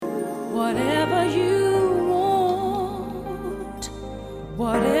Whatever you want,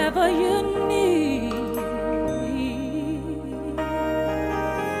 whatever you need,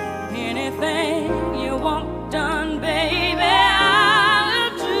 anything you want done, baby,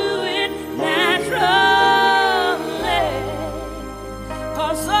 I'll do it naturally.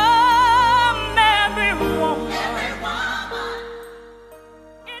 'Cause I'm every woman.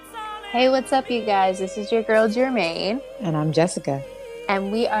 Hey, what's up, you guys? This is your girl, Jermaine. And I'm Jessica.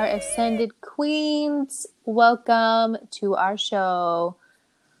 And we are Ascended Queens. Welcome to our show.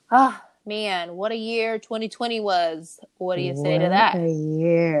 Ah, man, what a year 2020 was. What do you say to that? What a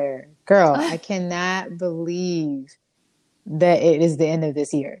year. Girl, I cannot believe that it is the end of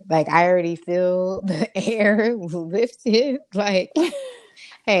this year. Like, I already feel the air lifted. Like,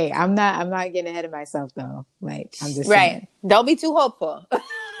 hey, I'm not getting ahead of myself, though. Like, I'm just saying. Don't be too hopeful.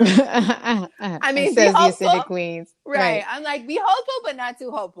 I mean, be hopeful. The Ascended Queens. Right. I'm like, be hopeful, but not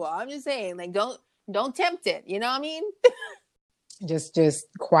too hopeful. I'm just saying, like, don't tempt it. You know what I mean? Just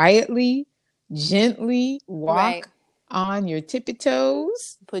quietly, gently walk on your tippy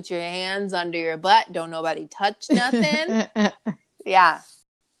toes. Put your hands under your butt. Don't nobody touch nothing. Yeah.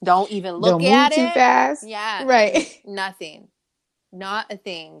 Don't even look at it. Don't move too fast. Yeah. Right. Nothing. Not a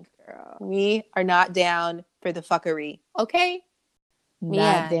thing, girl. We are not down for the fuckery. Okay?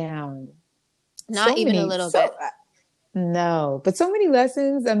 Not down. Not even a little bit. No, but so many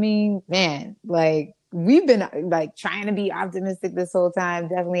lessons. I mean, man, like we've been like trying to be optimistic this whole time.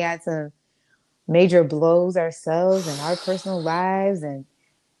 Definitely had some major blows ourselves and our personal lives and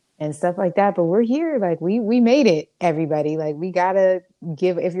stuff like that. But we're here. Like we made it, everybody. Like we gotta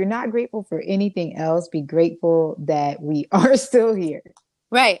give. If you're not grateful for anything else, be grateful that we are still here.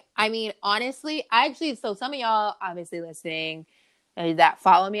 Right. I mean, honestly, so some of y'all obviously listening that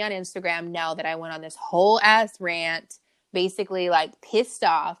follow me on Instagram know that I went on this whole ass rant, basically like pissed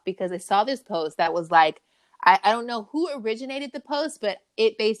off because I saw this post that was like, I don't know who originated the post, but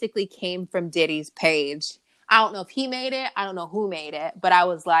it basically came from Diddy's page. I don't know if he made it. I don't know who made it, but I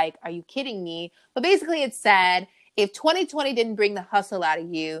was like, are you kidding me? But basically it said, if 2020 didn't bring the hustle out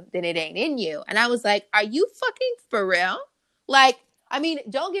of you, then it ain't in you. And I was like, are you fucking for real? Like, I mean,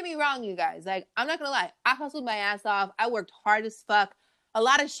 don't get me wrong, you guys. Like, I'm not going to lie. I hustled my ass off. I worked hard as fuck. A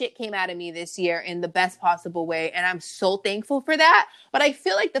lot of shit came out of me this year in the best possible way. And I'm so thankful for that. But I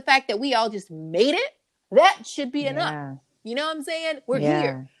feel like the fact that we all just made it, that should be enough. You know what I'm saying? We're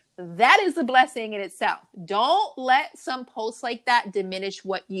here. That is a blessing in itself. Don't let some posts like that diminish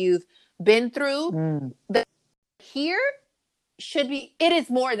what you've been through. The here should be, it is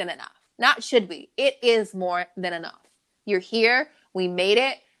more than enough. Not should be. It is more than enough. You're here. We made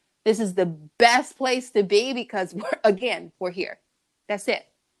it. This is the best place to be because we're here. That's it.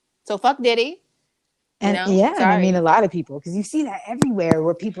 So fuck Diddy. And and I mean a lot of people, because you see that everywhere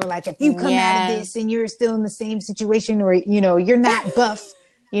where people are like, if you come out of this and you're still in the same situation or, you're not buff,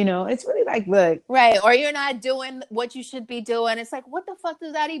 it's really like, look. Right. Or you're not doing what you should be doing. It's like, what the fuck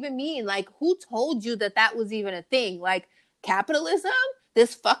does that even mean? Like, who told you that was even a thing? Like capitalism?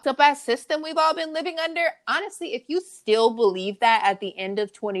 This fucked up ass system we've all been living under. Honestly, if you still believe that at the end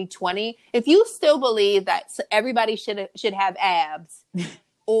of 2020, if you still believe that everybody should have abs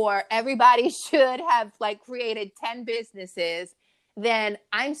or everybody should have like created 10 businesses, then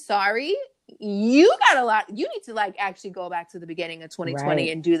I'm sorry. You need to like actually go back to the beginning of 2020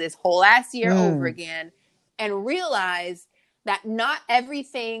 and do this whole ass year over again and realize that not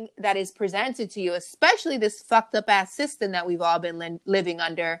everything that is presented to you, especially this fucked up ass system that we've all been living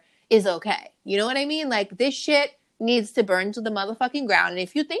under, is okay. You know what I mean? Like this shit needs to burn to the motherfucking ground. And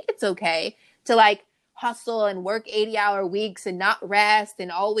if you think it's okay to like hustle and work 80-hour weeks and not rest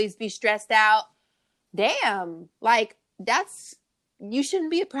and always be stressed out, damn, like you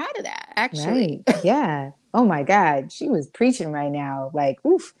shouldn't be proud of that, actually. Right. Yeah. Oh my God. She was preaching right now. Like,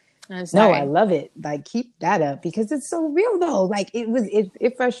 oof. No, I love it. Like, keep that up because it's so real though. Like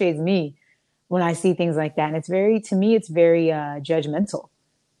it frustrates me when I see things like that. And to me, it's very judgmental.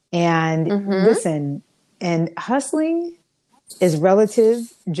 And listen, and hustling is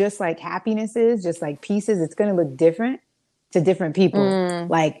relative, just like happiness is, just like peace is. It's going to look different to different people.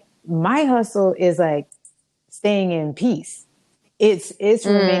 Like my hustle is like staying in peace. It's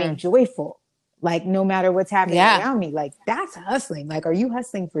remaining joyful. Like no matter what's happening around me, like that's hustling. Like, are you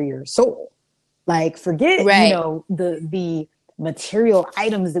hustling for your soul? Like forget, the material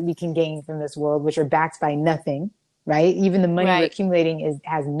items that we can gain from this world, which are backed by nothing, right? Even the money we're accumulating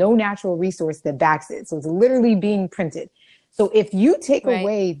has no natural resource that backs it. So it's literally being printed. So if you take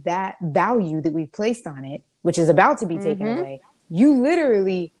away that value that we placed on it, which is about to be taken away, you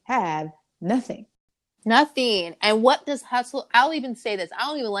literally have nothing. Nothing. And what does hustle? I'll even say this. I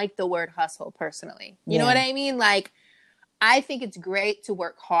don't even like the word hustle personally. You know what I mean? Like, I think it's great to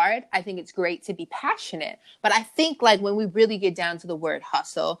work hard. I think it's great to be passionate. But I think like when we really get down to the word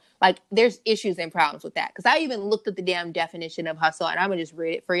hustle, like there's issues and problems with that. Because I even looked at the damn definition of hustle, and I'm going to just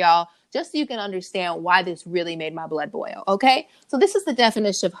read it for y'all just so you can understand why this really made my blood boil. Okay. So this is the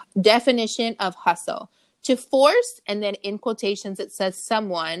definition of hustle: to force, and then in quotations it says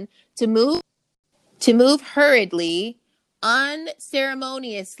someone to move hurriedly,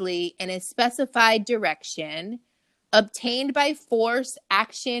 unceremoniously in a specified direction, obtained by force,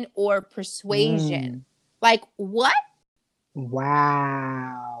 action, or persuasion. Like, what?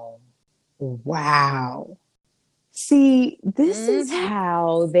 Wow. See, this is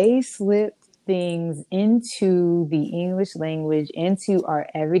how they slip things into the English language, into our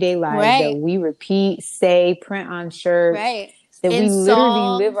everyday lives that we repeat, say, print on shirts. Right. That we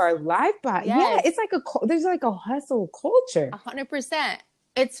literally live our life by. Yes. Yeah, it's like there's like a hustle culture. 100%.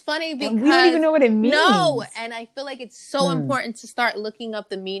 It's funny because and we don't even know what it means. No, and I feel like it's so important to start looking up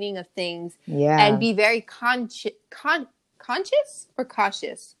the meaning of things. And be very conscious or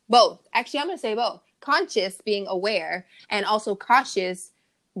cautious. Both. Actually, I'm going to say both. Conscious, being aware, and also cautious,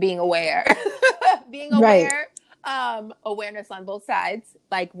 being aware. Being aware, awareness on both sides,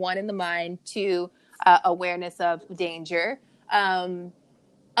 like one in the mind, two, awareness of danger.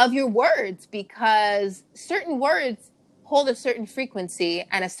 Of your words, because certain words hold a certain frequency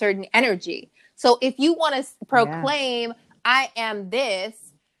and a certain energy. So if you want to proclaim, I am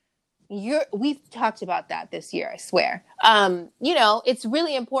this, we've talked about that this year, I swear. It's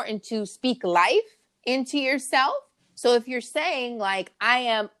really important to speak life into yourself. So if you're saying like,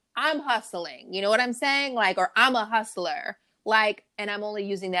 I'm hustling, you know what I'm saying? Like, or I'm a hustler, like, and I'm only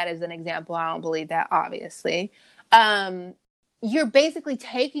using that as an example. I don't believe that, obviously. You're basically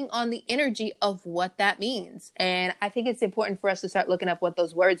taking on the energy of what that means. And I think it's important for us to start looking up what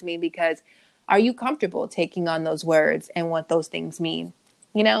those words mean, because are you comfortable taking on those words and what those things mean?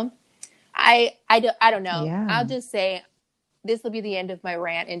 You know, I don't know. Yeah. I'll just say this will be the end of my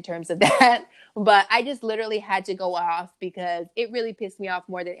rant in terms of that. But I just literally had to go off because it really pissed me off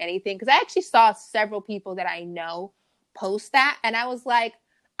more than anything. Because I actually saw several people that I know post that. And I was like,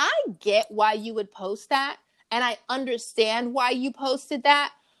 I get why you would post that. And I understand why you posted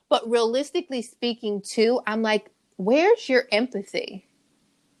that. But realistically speaking, too, I'm like, where's your empathy?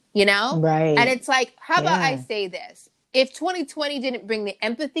 You know? Right. And it's like, how about I say this? If 2020 didn't bring the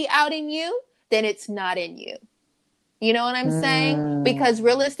empathy out in you, then it's not in you. You know what I'm saying? Because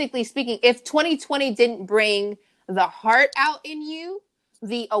realistically speaking, if 2020 didn't bring the heart out in you,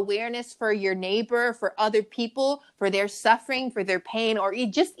 the awareness for your neighbor, for other people, for their suffering, for their pain, or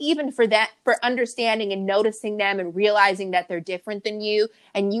just even for understanding and noticing them and realizing that they're different than you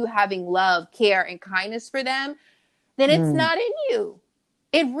and you having love, care, and kindness for them, then it's not in you.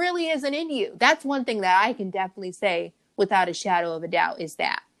 It really isn't in you. That's one thing that I can definitely say without a shadow of a doubt is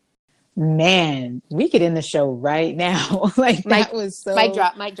that. Man, we could end the show right now. Like that was so... Mic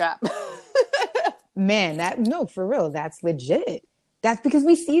drop. Man, no, for real, that's legit. That's because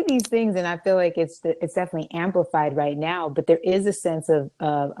we see these things, and I feel like it's definitely amplified right now. But there is a sense of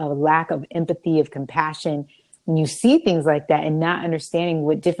a lack of empathy, of compassion when you see things like that, and not understanding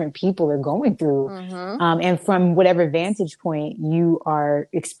what different people are going through. And from whatever vantage point you are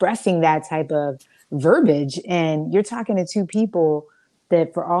expressing that type of verbiage, and you're talking to two people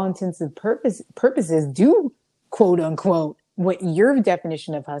that, for all intents and purposes, do quote unquote what your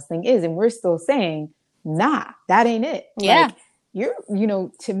definition of hustling is, and we're still saying, nah, that ain't it. Yeah. Like,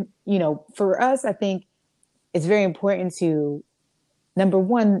 for us, I think it's very important to, number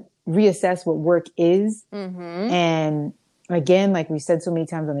one, reassess what work is. And again, like we said so many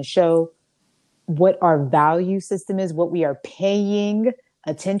times on the show, what our value system is, what we are paying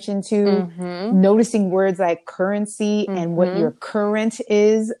attention to, noticing words like currency and what your current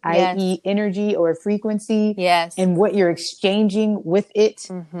is, i.e. energy or frequency, and what you're exchanging with it.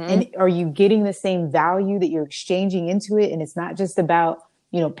 And are you getting the same value that you're exchanging into it? And it's not just about,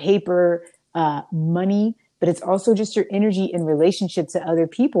 paper, money, but it's also just your energy in relationship to other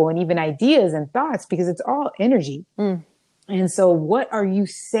people and even ideas and thoughts, because it's all energy. And so what are you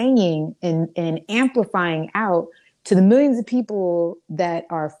saying and amplifying out to the millions of people that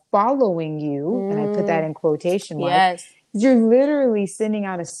are following you? And I put that in quotation marks. You're literally sending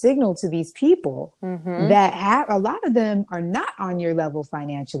out a signal to these people that a lot of them are not on your level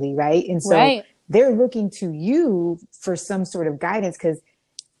financially, right? And so they're looking to you for some sort of guidance. Because,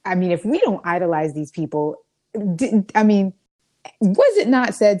 I mean, if we don't idolize these people, Was it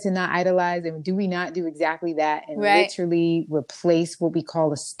not said to not idolize? And do we not do exactly that and literally replace what we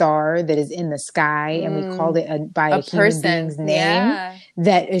call a star that is in the sky and we call it by a human being's name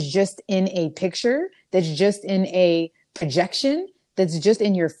that is just in a picture, that's just in a projection, that's just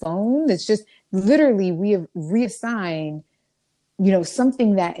in your phone, that's just literally we have reassigned,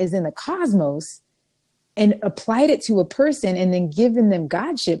 something that is in the cosmos and applied it to a person and then given them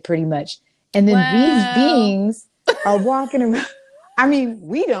godship pretty much. And then these beings are walking around. I mean,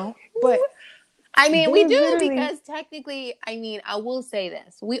 we don't, but we do because technically, I will say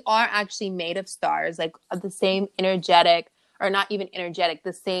this. We are actually made of stars, like the same energetic, or not even energetic,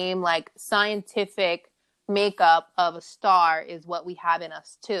 the same like scientific makeup of a star is what we have in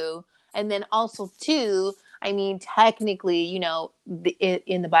us too. And then also too, technically,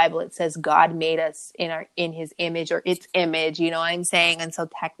 in the Bible, it says God made us in his image or its image, you know what I'm saying? And so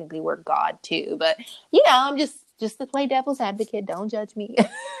technically we're God too, but I'm just to play devil's advocate, don't judge me.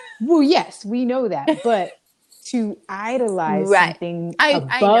 Well, yes, we know that, but to idolize something above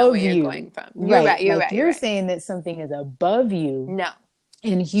I know where you, you're going from. You're right. You're saying that something is above you. No.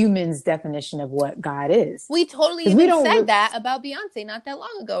 In humans' definition of what God is. We totally even said that about Beyonce not that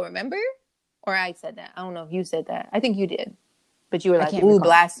long ago, remember? Or I said that. I don't know if you said that. I think you did. But you were like, ooh,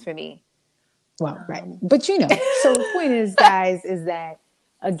 blasphemy. Well, right. But so the point is, guys, is that,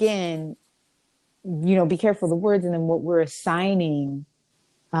 again, be careful of the words and then what we're assigning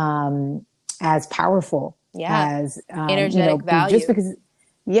as powerful. Yeah. As energetic value. Just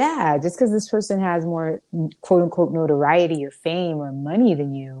because this person has more quote unquote notoriety or fame or money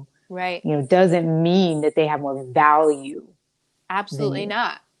than you, right? Doesn't mean that they have more value. Absolutely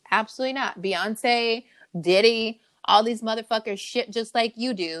not. Absolutely not. Beyonce, Diddy, all these motherfuckers shit just like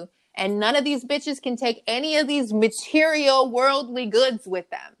you do. And none of these bitches can take any of these material worldly goods with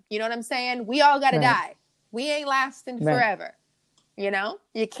them. You know what I'm saying? We all got to die. We ain't lasting forever. You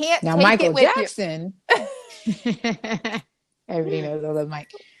can't now, take Michael it with Jackson. Everybody knows I love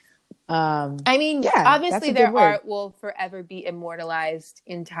Mike. Obviously their art will forever be immortalized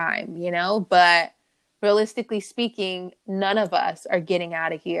in time, but realistically speaking, none of us are getting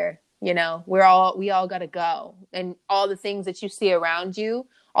out of here. We all got to go. And all the things that you see around you,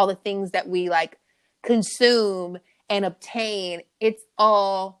 all the things that we like consume and obtain,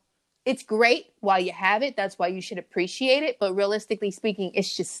 it's great while you have it. That's why you should appreciate it. But realistically speaking,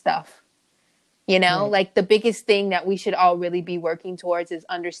 it's just stuff. Like the biggest thing that we should all really be working towards is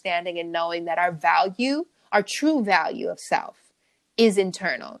understanding and knowing that our true value of self is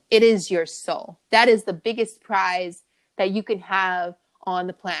internal. It is your soul. That is the biggest prize that you can have on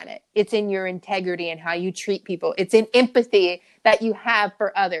the planet. It's in your integrity and how you treat people. It's in empathy that you have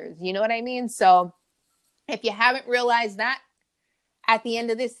for others. You know what I mean? So if you haven't realized that at the end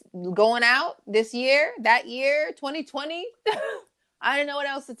of this going out this year, that year, 2020, I don't know what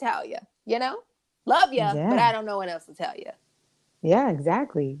else to tell you, Love you, but I don't know what else to tell you. Yeah,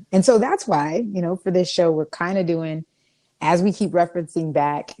 exactly. And so that's why, for this show, we're kind of doing, as we keep referencing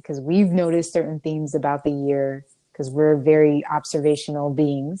back, because we've noticed certain themes about the year, because we're very observational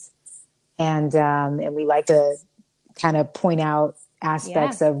beings. And we like to kind of point out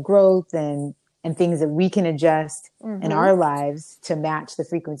aspects of growth and things that we can adjust in our lives to match the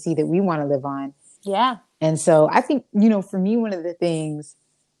frequency that we want to live on. Yeah. And so I think, for me, one of the things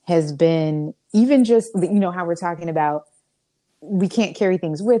has been even just, how we're talking about we can't carry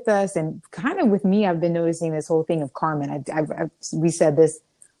things with us. And kind of with me, I've been noticing this whole thing of karma. We said this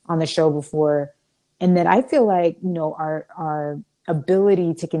on the show before, and that I feel like, our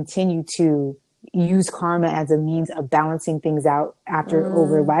ability to continue to use karma as a means of balancing things out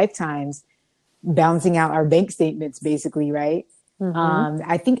over lifetimes, balancing out our bank statements, basically, right?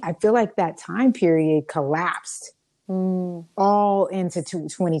 I feel like that time period collapsed all into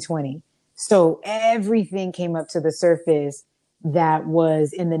 2020. So everything came up to the surface that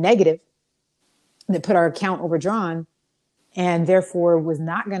was in the negative, that put our account overdrawn, and therefore was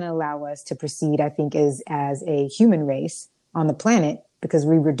not going to allow us to proceed, I think, as a human race on the planet, because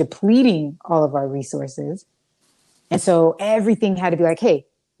we were depleting all of our resources. And so everything had to be like, hey,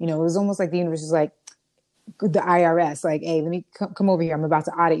 it was almost like the universe was like the IRS, like, hey, let me come over here. I'm about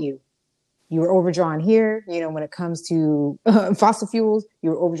to audit you. You were overdrawn here, when it comes to fossil fuels.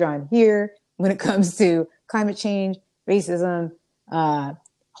 You were overdrawn here when it comes to climate change, racism,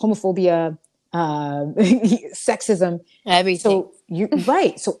 homophobia, sexism. Everything. So you're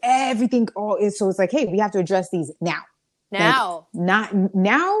right. So everything so it's like, hey, we have to address these now. Now. Like,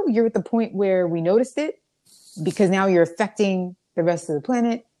 now you're at the point where we noticed it, because now you're affecting the rest of the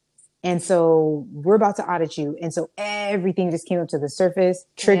planet. And so we're about to audit you. And so everything just came up to the surface,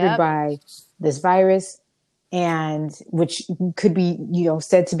 triggered by this virus. and which could be,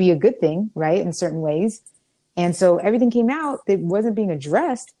 said to be a good thing, right? In certain ways. And so everything came out that wasn't being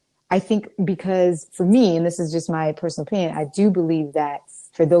addressed. I think because for me, and this is just my personal opinion, I do believe that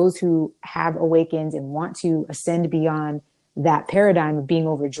for those who have awakened and want to ascend beyond that paradigm of being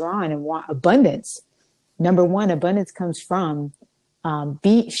overdrawn and want abundance, number one, abundance comes from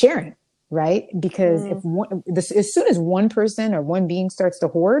be sharing, right? Because as soon as one person or one being starts to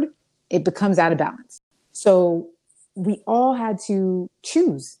hoard, it becomes out of balance. So we all had to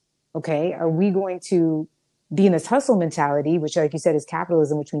choose, okay? Are we going to be in this hustle mentality, which, like you said, is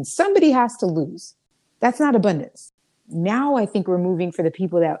capitalism, which means somebody has to lose? That's not abundance. Now I think we're moving for the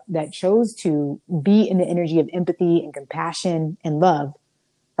people that chose to be in the energy of empathy and compassion and love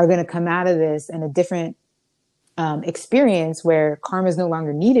are going to come out of this in a different experience where karma is no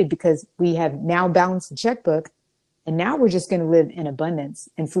longer needed because we have now balanced the checkbook, and now we're just going to live in abundance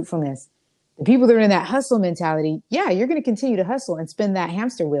and fruitfulness. The people that are in that hustle mentality, yeah, you're going to continue to hustle and spin that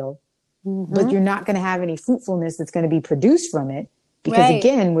hamster wheel, but you're not going to have any fruitfulness that's going to be produced from it because,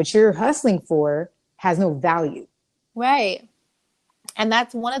 again, what you're hustling for has no value. Right. And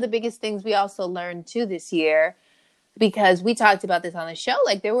that's one of the biggest things we also learned too this year, because we talked about this on the show.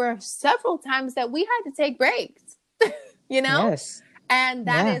 Like there were several times that we had to take breaks, Yes. And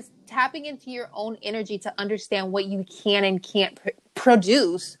that is tapping into your own energy to understand what you can and can't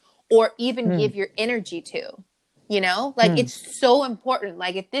produce or even give your energy to, it's so important.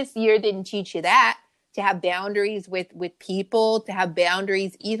 Like if this year didn't teach you that, to have boundaries with people, to have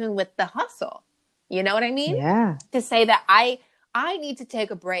boundaries even with the hustle, you know what I mean? Yeah. To say that I need to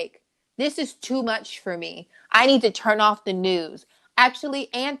take a break. This is too much for me. I need to turn off the news.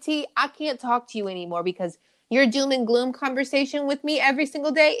 Actually, Auntie, I can't talk to you anymore because your doom and gloom conversation with me every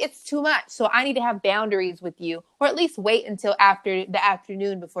single day, it's too much. So I need to have boundaries with you, or at least wait until after the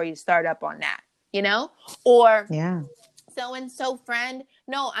afternoon before you start up on that, Or so-and-so friend,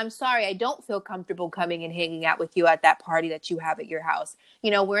 no, I'm sorry, I don't feel comfortable coming and hanging out with you at that party that you have at your house.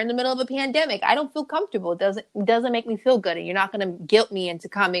 We're in the middle of a pandemic. I don't feel comfortable. It doesn't make me feel good, and you're not going to guilt me into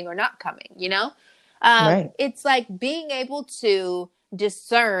coming or not coming, Right. It's like being able to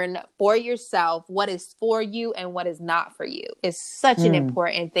discern for yourself what is for you and what is not for you is such an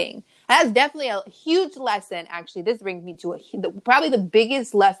important thing. That's definitely a huge lesson. Actually, this brings me to probably the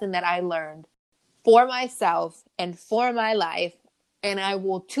biggest lesson that I learned for myself and for my life. And I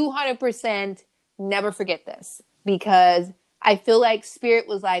will 200% never forget this, because I feel like Spirit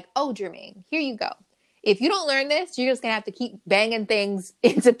was like, oh, Jermaine, here you go. If you don't learn this, you're just going to have to keep banging things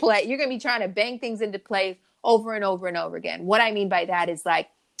into play. You're going to be trying to bang things into place over and over and over again. What I mean by that is like,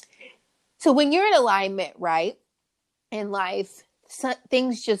 so when you're in alignment, right, in life,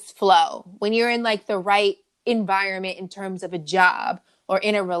 things just flow. When you're in like the right environment in terms of a job or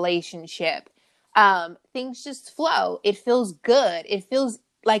in a relationship, things just flow. It feels good. It feels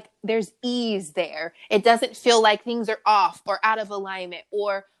like there's ease there. It doesn't feel like things are off or out of alignment,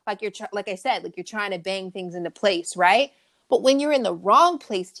 or like like I said, like you're trying to bang things into place, right? But when you're in the wrong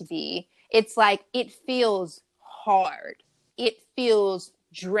place to be, it's like it feels hard. It feels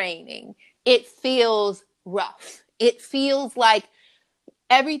draining. It feels rough. It feels like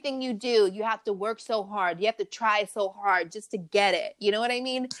everything you do, you have to work so hard. You have to try so hard just to get it. You know what I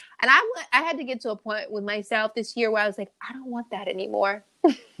mean? And I had to get to a point with myself this year where I was like, I don't want that anymore.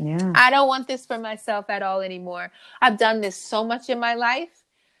 Yeah. I don't want this for myself at all anymore. I've done this so much in my life.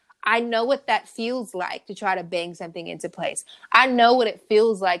 I know what that feels like to try to bang something into place. I know what it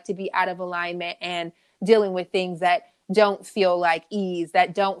feels like to be out of alignment and dealing with things that don't feel like ease,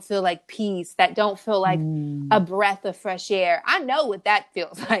 that don't feel like peace, that don't feel like a breath of fresh air. I know what that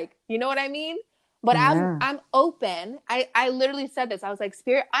feels like. You know what I mean? But I'm open. I literally said this. I was like,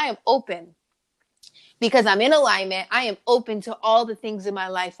 Spirit, I am open because I'm in alignment. I am open to all the things in my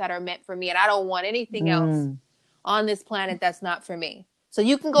life that are meant for me. And I don't want anything else on this planet that's not for me. So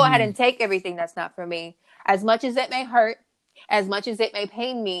you can go ahead and take everything that's not for me, as much as it may hurt, as much as it may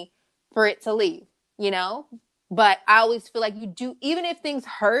pain me for it to leave, But I always feel like you do, even if things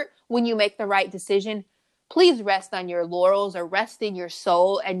hurt when you make the right decision, please rest on your laurels or rest in your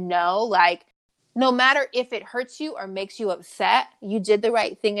soul and know, like, no matter if it hurts you or makes you upset, you did the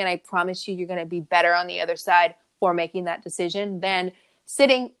right thing. And I promise you're going to be better on the other side for making that decision than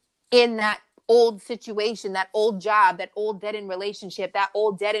sitting in that old situation, that old job, that old dead-end relationship, that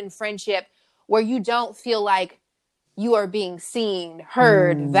old dead-end friendship where you don't feel like you are being seen,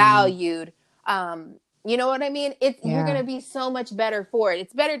 heard, valued. You know what I mean? You're going to be so much better for it.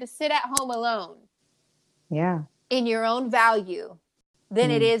 It's better to sit at home alone in your own value than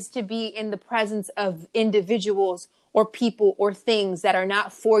it is to be in the presence of individuals or people or things that are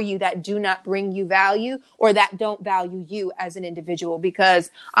not for you, that do not bring you value, or that don't value you as an individual.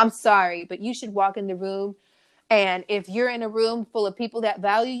 Because I'm sorry, but you should walk in the room, and if you're in a room full of people that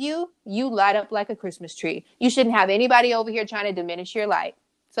value you, you light up like a Christmas tree. You shouldn't have anybody over here trying to diminish your light.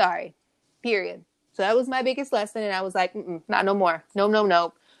 Sorry. Period. So that was my biggest lesson. And I was like, not no more.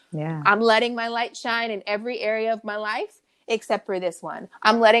 No. Yeah. I'm letting my light shine in every area of my life except for this one.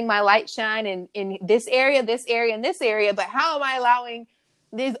 I'm letting my light shine in this area, and this area. But how am I allowing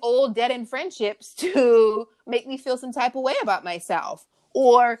these old dead-end friendships to make me feel some type of way about myself?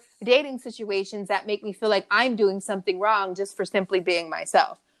 Or dating situations that make me feel like I'm doing something wrong just for simply being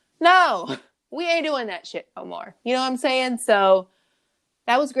myself. No, we ain't doing that shit no more. You know what I'm saying? So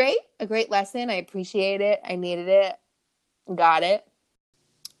that was great. A great lesson. I appreciate it. I needed it. Got it.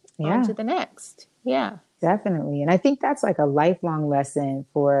 Yeah. On to the next. Yeah. Definitely. And I think that's like a lifelong lesson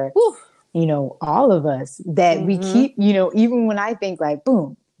for, you know, all of us, that we keep, you know, even when I think like,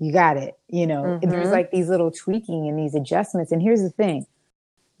 boom, you got it, you know, there's like these little tweaking and these adjustments. And here's the thing,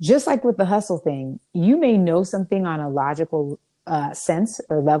 just like with the hustle thing, you may know something on a logical sense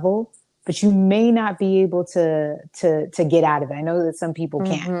or level, but you may not be able to get out of it. I know that some people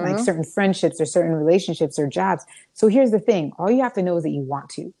can't, like certain friendships or certain relationships or jobs. So here's the thing. All you have to know is that you want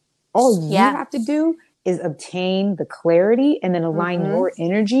to. All you have to do is obtain the clarity and then align your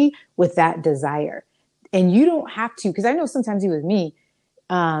energy with that desire. And you don't have to, because I know sometimes with me,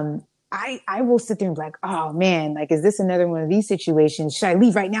 I will sit there and be like, oh man, like, is this another one of these situations? Should I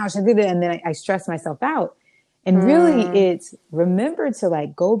leave right now? Should I do that? And then I stress myself out. And really it's remember to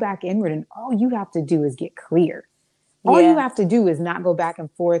like go back inward, and all you have to do is get clear. All you have to do is not go back and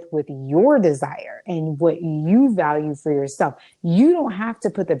forth with your desire and what you value for yourself. You don't have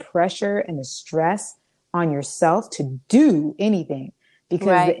to put the pressure and the stress on yourself to do anything,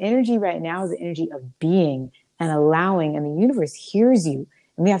 because the energy right now is the energy of being and allowing, and the universe hears you.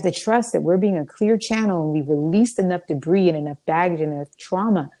 And we have to trust that we're being a clear channel, and we've released enough debris and enough baggage and enough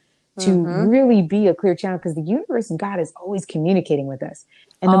trauma to really be a clear channel, because the universe and God is always communicating with us.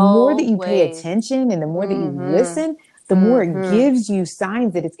 And the more that you pay attention and the more that you listen, the more it gives you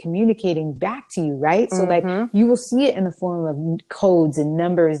signs that it's communicating back to you, right? So like you will see it in the form of codes and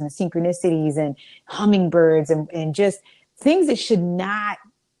numbers and synchronicities and hummingbirds and just things that should not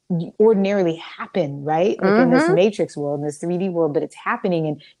ordinarily happen, right? Like in this matrix world, in this 3D world, but it's happening,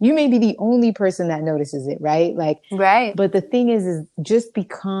 and you may be the only person that notices it, right? Like, but the thing is just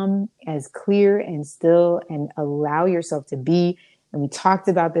become as clear and still and allow yourself to be. And we talked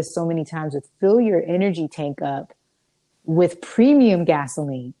about this so many times, with fill your energy tank up with premium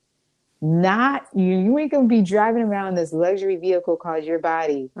gasoline. Not you ain't gonna be driving around this luxury vehicle called your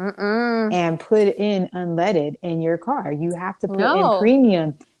body and put in unleaded in your car. You have to put in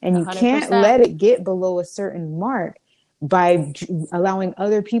premium, and you 100%. Can't let it get below a certain mark by allowing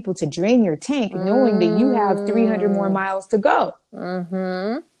other people to drain your tank, knowing that you have 300 more miles to go.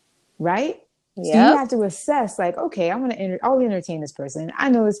 Right? So you have to assess, like, okay, I'll entertain this person. I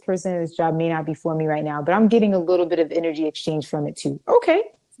know this person, this job may not be for me right now, but I'm getting a little bit of energy exchange from it too. Okay,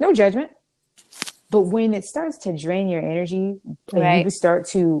 no judgment. But when it starts to drain your energy, and you start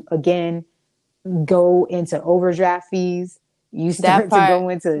to, again, go into overdraft fees, you start to go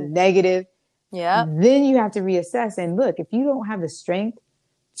into negative, then you have to reassess. And look, if you don't have the strength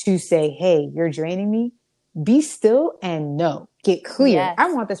to say, hey, you're draining me, be still and know. Get clear.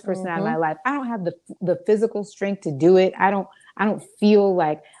 I want this person out of my life. I don't have the physical strength to do it. I don't feel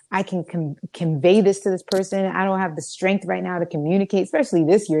like I can convey this to this person. I don't have the strength right now to communicate, especially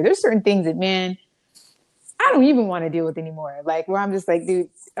this year. There's certain things that, man, I don't even want to deal with anymore. Like, where I'm just like, dude,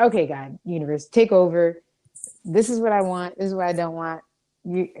 okay, God, universe, take over. This is what I want. This is what I don't want.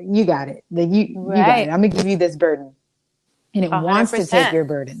 You got it. Like, you got it. I'm gonna give you this burden, and it 100%. Wants to take your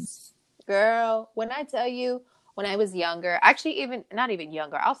burdens. Girl, when I tell you, when I was younger, actually not even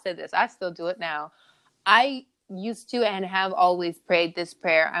younger, I'll say this, I still do it now. I used to and have always prayed this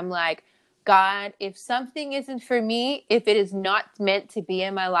prayer. I'm like, God, if something isn't for me, if it is not meant to be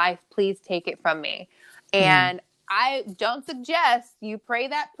in my life, please take it from me. And I don't suggest you pray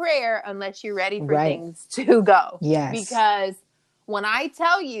that prayer unless you're ready for things to go. Yes. Because when I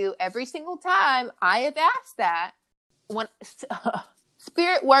tell you, every single time I have asked that, when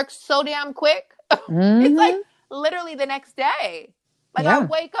spirit works so damn quick, it's like literally the next day. Like I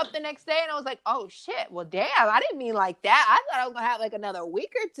wake up the next day and I was like, oh shit, well damn, I didn't mean like that. I thought I was gonna have like another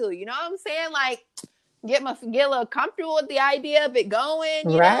week or two. You know what I'm saying? Like get a little comfortable with the idea of it going.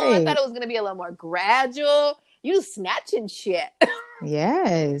 You know, I thought it was gonna be a little more gradual. You snatching shit.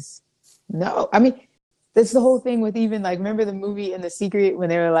 Yes. No, I mean, that's the whole thing with even like, remember the movie In the Secret when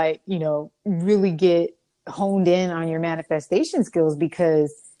they were like, you know, really get honed in on your manifestation skills,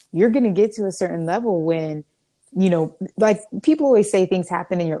 because you're going to get to a certain level when, you know, like people always say things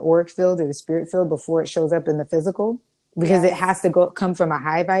happen in your auric field or the spirit field before it shows up in the physical, because it has to come from a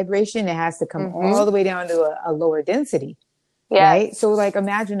high vibration. It has to come all the way down to a lower density. Right. So like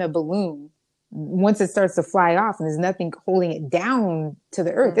imagine a balloon. Once it starts to fly off and there's nothing holding it down to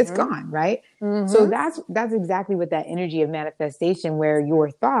the earth, it's gone. Right. So that's exactly what that energy of manifestation, where your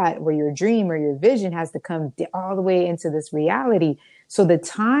thought or your dream or your vision has to come all the way into this reality. So the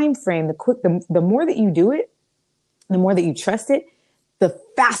time frame, the more that you do it, the more that you trust it, the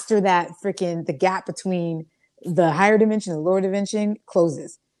faster that the gap between the higher dimension and the lower dimension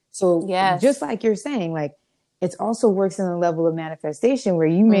closes. So just like you're saying, like, it also works in the level of manifestation where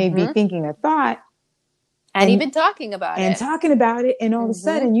you may be thinking a thought and even talking about it. And all of a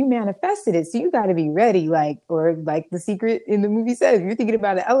sudden you manifested it. So you got to be ready. Like The Secret in the movie says, if you're thinking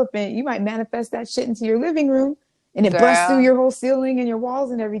about an elephant, you might manifest that shit into your living room and it busts through your whole ceiling and your walls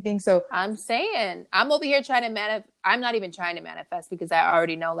and everything. So I'm saying, I'm over here trying to I'm not even trying to manifest, because I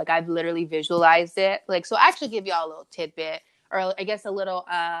already know, like, I've literally visualized it. Like, so I actually give y'all a little tidbit, or I guess a little,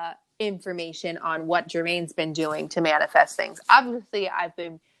 information on what Jermaine's been doing to manifest things. Obviously, I've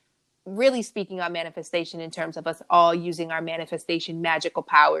been really speaking on manifestation in terms of us all using our manifestation magical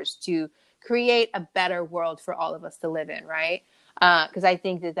powers to create a better world for all of us to live in, right? Because I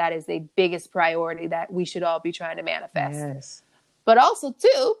think that is the biggest priority that we should all be trying to manifest. Yes. But also,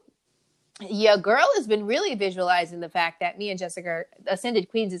 too, your girl has been really visualizing the fact that me and Jessica, Ascended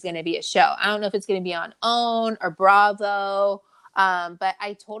Queens, is going to be a show. I don't know if it's going to be on OWN or Bravo, but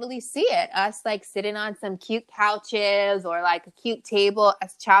I totally see it. Us like sitting on some cute couches or like a cute table,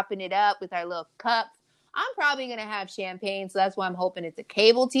 us chopping it up with our little cups. I'm probably going to have champagne, so that's why I'm hoping it's a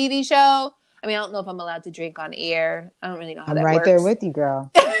cable TV show. I mean, I don't know if I'm allowed to drink on air. I don't really know how that works. I'm right there with you, girl.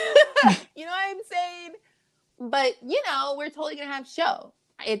 You know what I'm saying? But, you know, we're totally going to have show.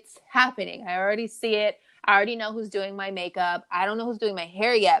 It's happening. I already see it. I already know who's doing my makeup. I don't know who's doing my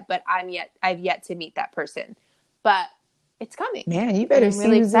hair yet, but I've yet to meet that person. But it's coming. Man, you better see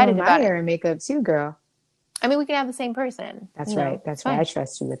who's doing my hair and makeup too, girl. I mean, we can have the same person. That's right. That's why I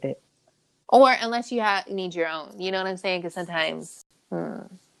trust you with it. Or unless you need your own. You know what I'm saying? Because sometimes...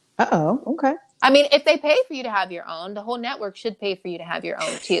 Uh-oh. Okay. I mean, if they pay for you to have your own, the whole network should pay for you to have your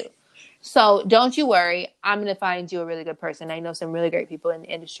own too. So don't you worry. I'm going to find you a really good person. I know some really great people in the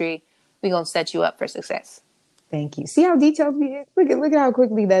industry. We're going to set you up for success. Thank you. See how detailed we are? Look at how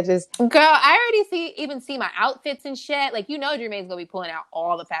quickly that just... Girl, I already see my outfits and shit. Like, you know, Jermaine's going to be pulling out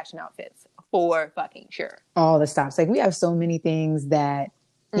all the fashion outfits for fucking sure. All the stops. Like, we have so many things that,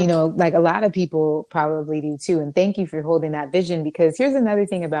 you know, like a lot of people probably do too. And thank you for holding that vision, because here's another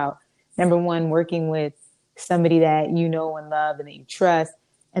thing about, number one, working with somebody that you know and love and that you trust.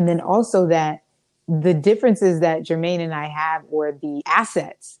 And then also that the differences that Jermaine and I have, or the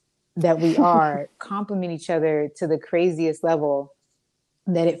assets that we are, complement each other to the craziest level,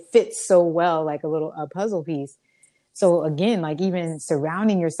 that it fits so well, like a puzzle piece. So again, like even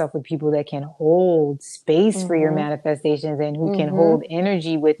surrounding yourself with people that can hold space for your manifestations and who can hold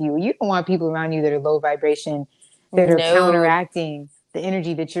energy with you. You don't want people around you that are low vibration, that are counteracting the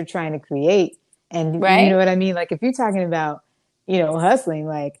energy that you're trying to create. And you know what I mean? Like if you're talking about, you know, hustling,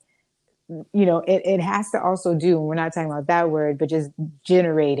 like, you know, it has to also do, and we're not talking about that word, but just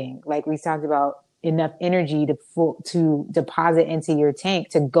generating, like we talked about, enough energy to deposit into your tank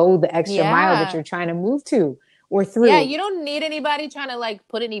to go the extra mile that you're trying to move to or through. Yeah, you don't need anybody trying to like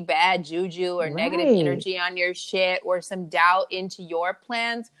put any bad juju or negative energy on your shit or some doubt into your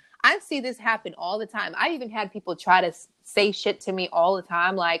plans. I see this happen all the time. I even had people try to say shit to me all the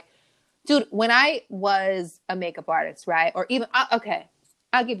time. Like, dude, when I was a makeup artist, right? Or even, okay,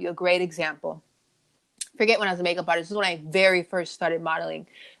 I'll give you a great example. Forget when I was a makeup artist. This is when I very first started modeling.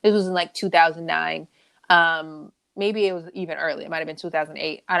 This was in like 2009. Maybe it was even earlier. It might have been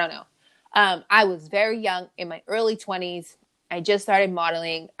 2008. I don't know. I was very young, in my early 20s. I just started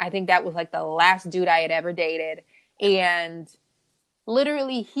modeling. I think that was like the last dude I had ever dated. And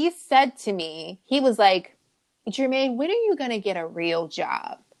literally he said to me, he was like, Jermaine, when are you going to get a real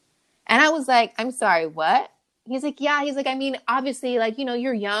job? And I was like, I'm sorry, what? He's like, yeah. He's like, I mean, obviously, like, you know,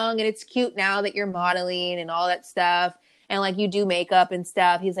 you're young and it's cute now that you're modeling and all that stuff. And like you do makeup and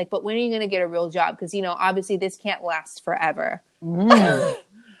stuff. He's like, but when are you going to get a real job? Because, you know, obviously this can't last forever. Bitch.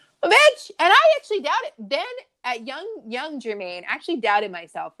 And I actually doubted. Then at young Jermaine, I actually doubted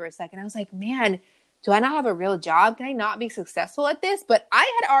myself for a second. I was like, man, do I not have a real job? Can I not be successful at this? But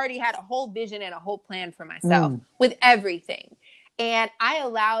I had already had a whole vision and a whole plan for myself with everything. And I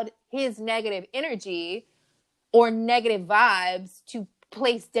allowed his negative energy or negative vibes to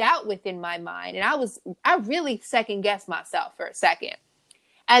placed doubt within my mind. And I really second guessed myself for a second.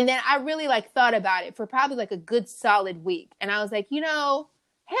 And then I really like thought about it for probably like a good solid week. And I was like, hell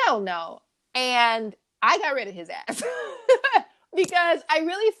no. And I got rid of his ass because I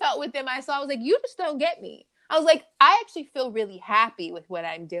really felt within myself. I was like, you just don't get me. I was like, I actually feel really happy with what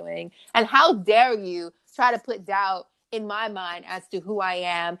I'm doing. And how dare you try to put doubt in my mind as to who I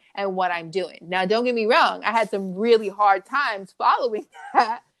am and what I'm doing. Now, don't get me wrong. I had some really hard times following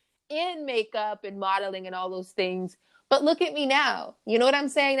that in makeup and modeling and all those things. But look at me now. You know what I'm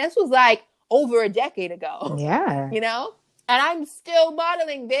saying? This was like over a decade ago. Yeah. And I'm still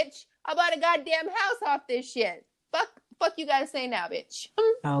modeling, bitch. I bought a goddamn house off this shit. Fuck you gotta say now, bitch.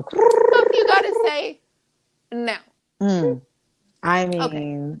 Oh. Fuck you gotta say now. I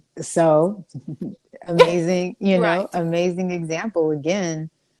mean, so amazing, right. Amazing example again.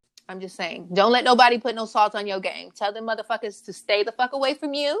 I'm just saying, don't let nobody put no salt on your game. Tell them motherfuckers to stay the fuck away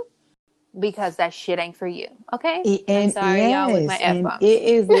from you because that shit ain't for you. Okay? And I'm sorry, y'all, with my F-bomb. It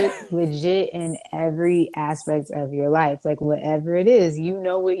is legit in every aspect of your life. Like whatever it is,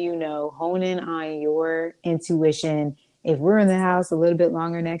 what you know, hone in on your intuition. If we're in the house a little bit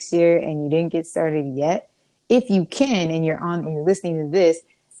longer next year and you didn't get started yet, if you can, and you're listening to this,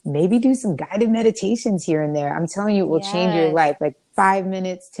 maybe do some guided meditations here and there. I'm telling you, it will change your life. Like 5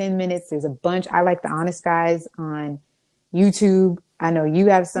 minutes, 10 minutes. There's a bunch. I like the Honest Guys on YouTube. I know you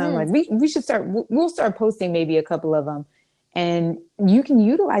have some. Like we should start. We'll start posting maybe a couple of them, and you can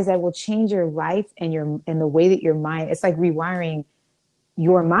utilize that. Will change your life and the way that your mind. It's like rewiring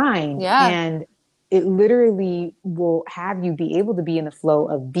your mind, and it literally will have you be able to be in the flow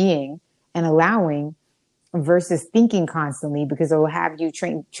of being and allowing. Versus thinking constantly, because it will have you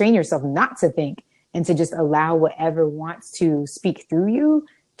train yourself not to think and to just allow whatever wants to speak through you,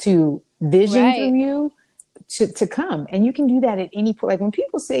 to vision through you, to come. And you can do that at any point. Like when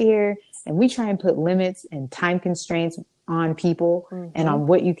people sit here and we try and put limits and time constraints on people and on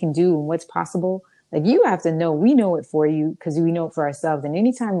what you can do and what's possible, like you have to know, we know it for you because we know it for ourselves. And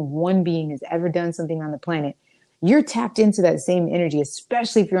anytime one being has ever done something on the planet, you're tapped into that same energy,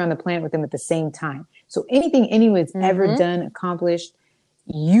 especially if you're on the planet with them at the same time. So anything anyone's ever done, accomplished,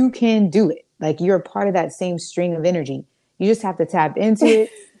 you can do it. Like you're a part of that same string of energy. You just have to tap into it,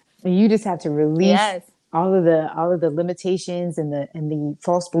 and you just have to release all of the limitations and the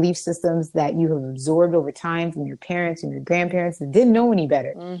false belief systems that you have absorbed over time from your parents and your grandparents that didn't know any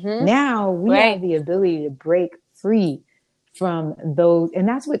better. Now we have the ability to break free from those. And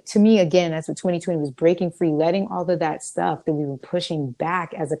that's what, to me, again, that's what 2020 was, breaking free, letting all of that stuff that we were pushing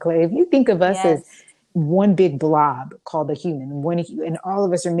back as a collective. If you think of us as one big blob called a human, and all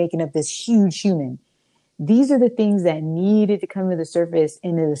of us are making up this huge human. These are the things that needed to come to the surface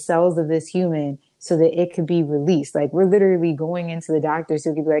into the cells of this human so that it could be released. Like we're literally going into the doctors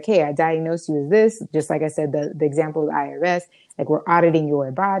who could be like, hey, I diagnosed you as this. Just like I said, the example of the IRS, like we're auditing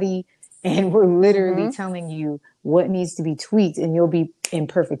your body and we're literally telling you what needs to be tweaked and you'll be in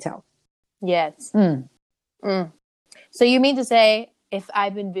perfect health. Yes. So you mean to say, if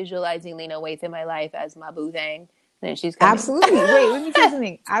I've been visualizing Lena Waithe in my life as my boo thing, then she's coming. Absolutely. Wait, let me tell you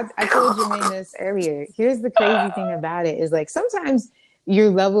something. I told Jermaine this earlier. Here's the crazy thing about it is like sometimes your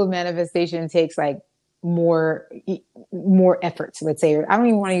level of manifestation takes like more effort, let's say. Or I don't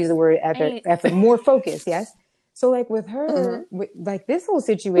even want to use the word effort, more focus. Yes. So like with her, like this whole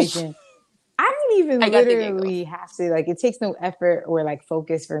situation, I don't even literally have to, like, it takes no effort or like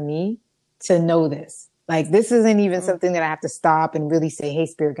focus for me to know this. Like, this isn't even something that I have to stop and really say, hey,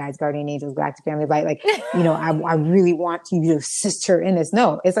 spirit guides, guardian angels, galactic family, like, I really want you to assist her in this.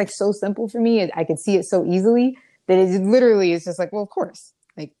 No, it's like so simple for me. I could see it so easily that it literally is just like, well, of course.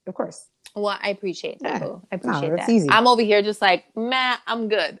 Like, of course. Well, I appreciate that. Yeah. I appreciate that. Easy. I'm over here just like, I'm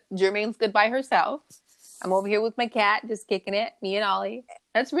good. Jermaine's good by herself. I'm over here with my cat, just kicking it, me and Ollie.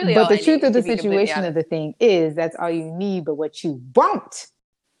 That's really all I need. But the truth of the situation of the thing is, that's all you need, but what you won't.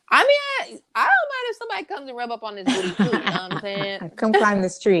 I mean, I don't mind if somebody comes and rub up on this booty too. You know what I'm saying? Come climb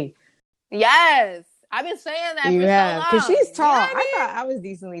this tree. Yes. I've been saying that for so long. Because she's tall. You know I thought I was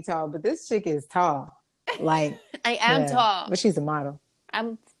decently tall, but this chick is tall. Like, I am tall. But she's a model.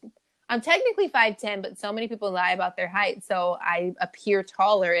 I'm technically 5'10", but so many people lie about their height. So I appear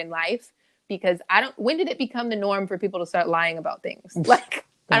taller in life because when did it become the norm for people to start lying about things? Like,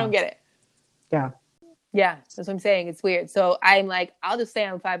 I don't get it. Yeah. Yeah, that's what I'm saying. It's weird. So I'm like, I'll just say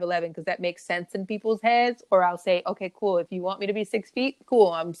I'm 5'11" because that makes sense in people's heads. Or I'll say, okay, cool. If you want me to be 6 feet,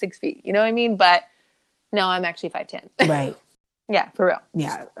 cool, I'm 6 feet. You know what I mean? But no, I'm actually 5'10". Right. Yeah, for real.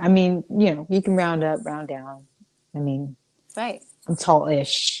 Yeah. I mean, you can round up, round down. I mean, right. I'm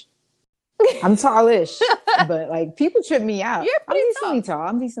tall-ish. I'm tallish, but like people trip me out. You're I'm pretty decently tall.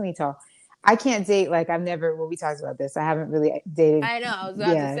 I'm decently tall. I can't date like I've never. Well, we talked about this. I haven't really dated. I know. I was about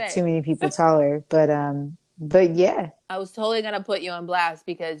to Yeah, too say. many people taller. But yeah. I was totally gonna put you on blast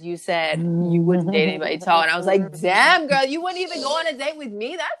because you said you wouldn't date anybody tall, and I was like, "Damn, girl, you wouldn't even go on a date with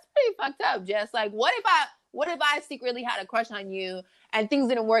me? That's pretty fucked up." Just like, what if I secretly had a crush on you and things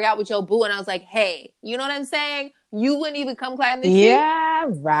didn't work out with your boo, and I was like, "Hey, you know what I'm saying? You wouldn't even come climb the tree." Yeah,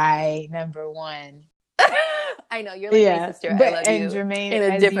 right. Number one. I know you're like my sister. But, I love you Jermaine,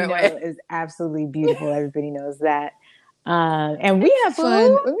 in a different way. is absolutely beautiful. Everybody knows that. And we have fun.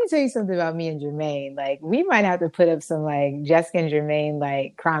 Fool. Let me tell you something about me and Jermaine. Like, we might have to put up some like Jessica and Jermaine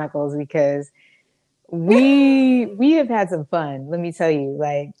like chronicles because we have had some fun. Let me tell you,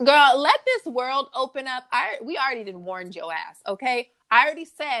 like, girl, let this world open up. We already did warn your ass, okay? I already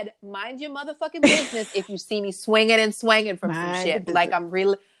said, mind your motherfucking business if you see me swinging and swanging from some shit. Like I'm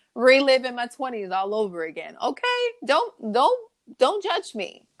reliving my 20s all over again. Okay? Don't judge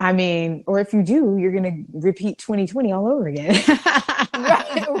me. I mean, or if you do, you're gonna repeat 2020 all over again.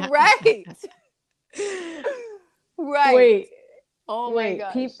 Right. Wait. Oh my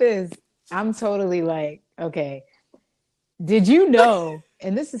gosh. Peep this. I'm totally like, okay. Did you know,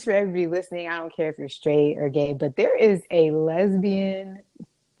 and this is for everybody listening, I don't care if you're straight or gay, but there is a lesbian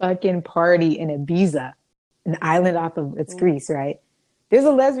fucking party in Ibiza, an island off of, it's Greece, right? There's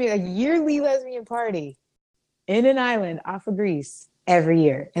a yearly lesbian party in an island off of Greece every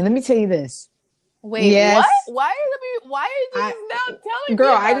year. And let me tell you this. Wait, what? Why are you now telling me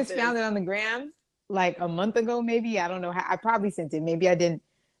girl, about I just this? found it on the gram like a month ago, maybe. I don't know how. I probably sent it. Maybe I didn't.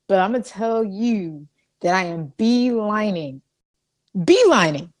 But I'm going to tell you that I am beelining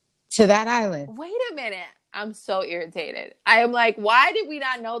to that island. Wait a minute. I'm so irritated. I am like, why did we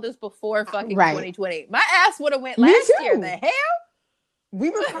not know this before fucking 2020? My ass would have went last year. The hell? We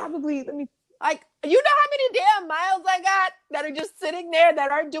were probably, like, you know how many damn miles I got that are just sitting there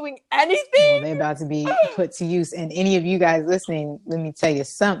that aren't doing anything? Well, they're about to be put to use. And any of you guys listening, let me tell you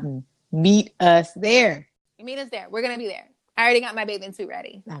something. Meet us there. Meet us there. We're going to be there. I already got my bathing suit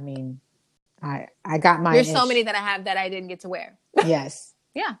ready. I mean, I got my. There's so many that I have that I didn't get to wear. Yes.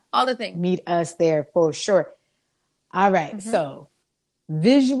 Yeah, all the things. Meet us there for sure. All right. So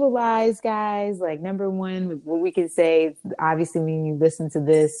visualize, guys. Like, number one, what we can say, obviously, when you listen to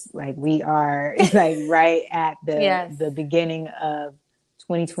this, like, we are like right at the beginning of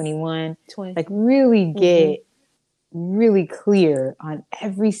 2021. Like, really get really clear on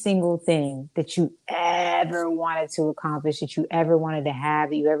every single thing that you ever wanted to accomplish, that you ever wanted to have,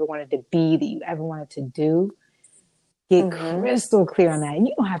 that you ever wanted to be, that you ever wanted to do. Get crystal clear on that. And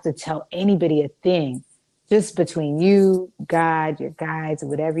you don't have to tell anybody a thing, just between you, God, your guides, or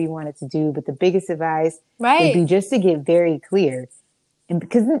whatever you wanted to do. But the biggest advice would be just to get very clear. And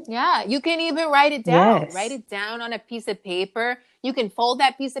because you can even write it down. Yes. Write it down on a piece of paper. You can fold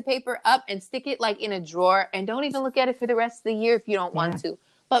that piece of paper up and stick it like in a drawer, and don't even look at it for the rest of the year if you don't want to.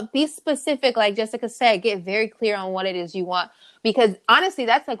 But be specific, like Jessica said, get very clear on what it is you want. Because honestly,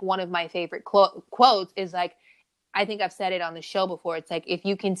 that's like one of my favorite quotes is like, I think I've said it on the show before. It's like, if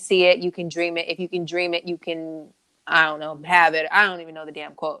you can see it, you can dream it. If you can dream it, you can, I don't know, have it. I don't even know the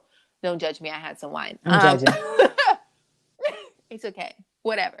damn quote. Don't judge me. I had some wine. I'm judging. It's okay.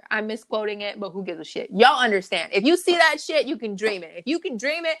 Whatever. I'm misquoting it, but who gives a shit? Y'all understand. If you see that shit, you can dream it. If you can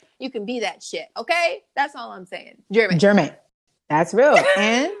dream it, you can be that shit. Okay? That's all I'm saying. German. That's real.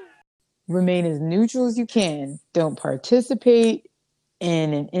 And remain as neutral as you can. Don't participate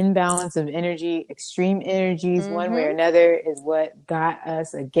in an imbalance of energy. Extreme energies, one way or another, is what got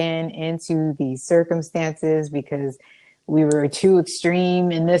us again into these circumstances, because we were too extreme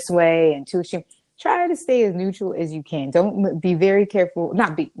in this way and too extreme. Try to stay as neutral as you can. Don't be very careful,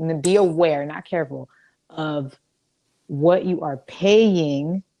 be aware, not careful, of what you are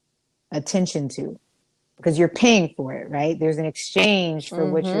paying attention to, because you're paying for it, right? There's an exchange for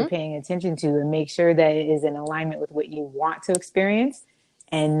what you're paying attention to, and make sure that it is in alignment with what you want to experience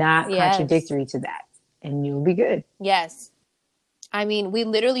and not contradictory to that, and you'll be good. Yes. I mean, we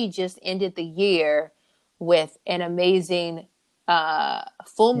literally just ended the year with an amazing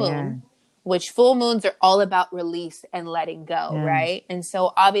full moon, which full moons are all about release and letting go, right? And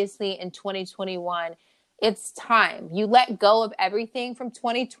so obviously in 2021, it's time. You let go of everything from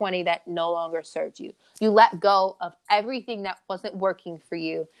 2020 that no longer served you. You let go of everything that wasn't working for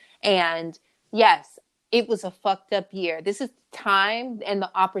you. And yes, it was a fucked up year. This is time and the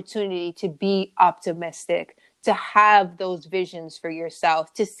opportunity to be optimistic, to have those visions for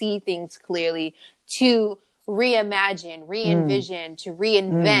yourself, to see things clearly, to reimagine, re-envision, to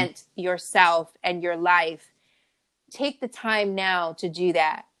reinvent yourself and your life. Take the time now to do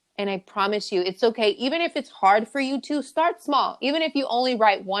that And I promise you, it's okay. Even if it's hard for you to, start small. Even if you only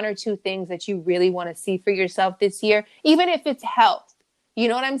write 1 or 2 things that you really want to see for yourself this year, even if it's health, you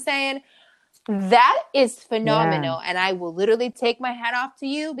know what I'm saying? That is phenomenal. And I will literally take my hat off to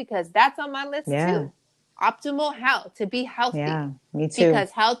you, because that's on my list too. Optimal health, to be healthy. Yeah, me too.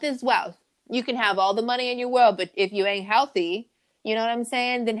 Because health is wealth. You can have all the money in your world, but if you ain't healthy, you know what I'm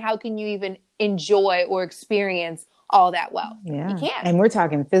saying? Then how can you even enjoy or experience all that wealth? Yeah. You can't. And we're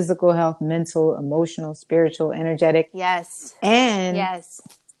talking physical health, mental, emotional, spiritual, energetic. Yes. And yes.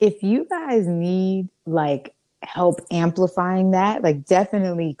 if you guys need like help amplifying that, like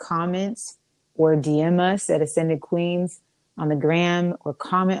definitely comments or DM us at Ascended Queens on the gram, or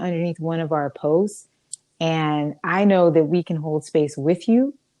comment underneath one of our posts. And I know that we can hold space with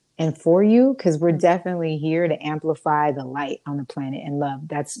you and for you, because we're definitely here to amplify the light on the planet and love.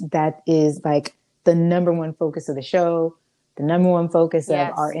 That is like the number one focus of the show, the number one focus of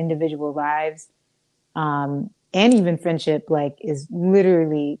our individual lives, and even friendship, like, is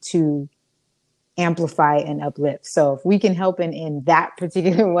literally to amplify and uplift. So if we can help in that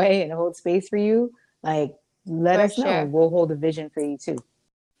particular way and hold space for you, like, let us know. We'll hold a vision for you too.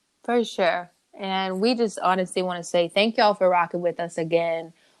 For sure. And we just honestly want to say thank y'all for rocking with us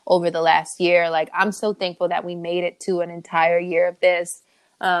again over the last year. Like, I'm so thankful that we made it to an entire year of this.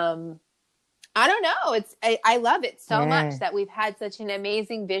 I don't know. I love it so much that we've had such an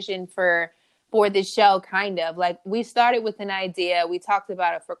amazing vision for this show, kind of. Like, we started with an idea. We talked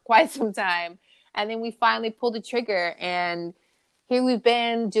about it for quite some time. And then we finally pulled the trigger. And here we've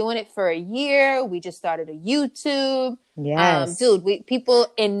been doing it for a year. We just started a YouTube. Yes. Dude, people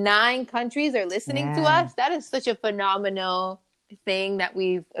in 9 countries are listening to us. That is such a phenomenal thing that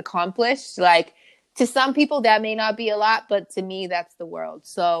we've accomplished. Like, to some people, that may not be a lot, but to me, that's the world.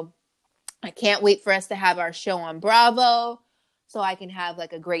 So I can't wait for us to have our show on Bravo, so I can have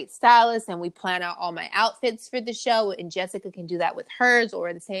like a great stylist, and we plan out all my outfits for the show, and Jessica can do that with hers,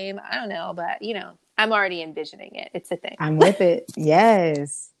 or the same. I don't know, but you know, I'm already envisioning it. It's a thing. I'm with it.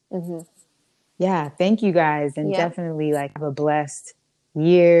 Yes. Yeah. Thank you guys. And definitely, like, have a blessed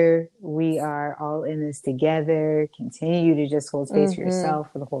year. We are all in this together. Continue to just hold space for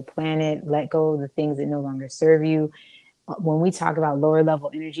yourself, for the whole planet. Let go of the things that no longer serve you. When we talk about lower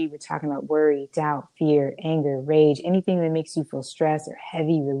level energy, we're talking about worry, doubt, fear, anger, rage, anything that makes you feel stressed or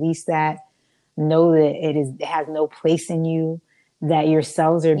heavy. Release that. Know that it has no place in you, that your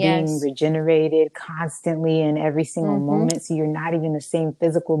cells are being regenerated constantly in every single moment. So you're not even the same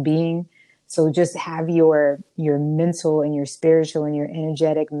physical being. So just have your mental and your spiritual and your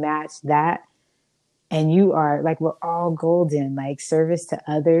energetic match that. And you are, like, we're all golden, like, service to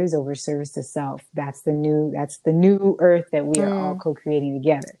others over service to self. That's the new earth that we are all co-creating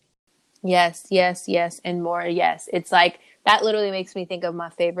together. Yes, yes, yes. And more. Yes. It's like, that literally makes me think of my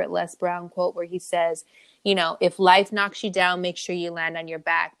favorite Les Brown quote, where he says, you know, if life knocks you down, make sure you land on your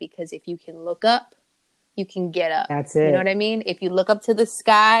back, because if you can look up, you can get up. That's it. You know what I mean? If you look up to the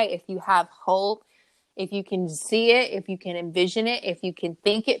sky, if you have hope, if you can see it, if you can envision it, if you can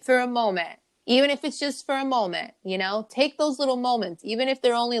think it for a moment, even if it's just for a moment, you know, take those little moments, even if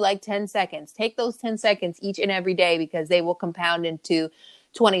they're only like 10 seconds, take those 10 seconds each and every day, because they will compound into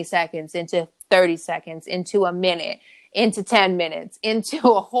 20 seconds, into 30 seconds, into a minute, into 10 minutes, into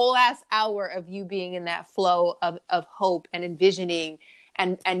a whole ass hour of you being in that flow of hope and envisioning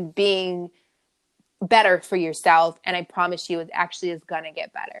and being better for yourself. And I promise you, it actually is going to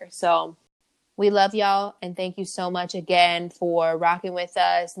get better. So we love y'all, and thank you so much again for rocking with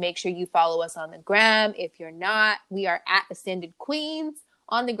us. Make sure you follow us on the gram. If you're not, we are at Ascended Queens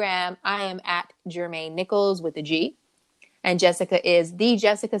on the gram. I am at Jermaine Nichols with a G, and Jessica is the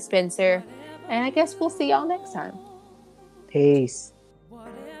Jessica Spencer. And I guess we'll see y'all next time. Peace.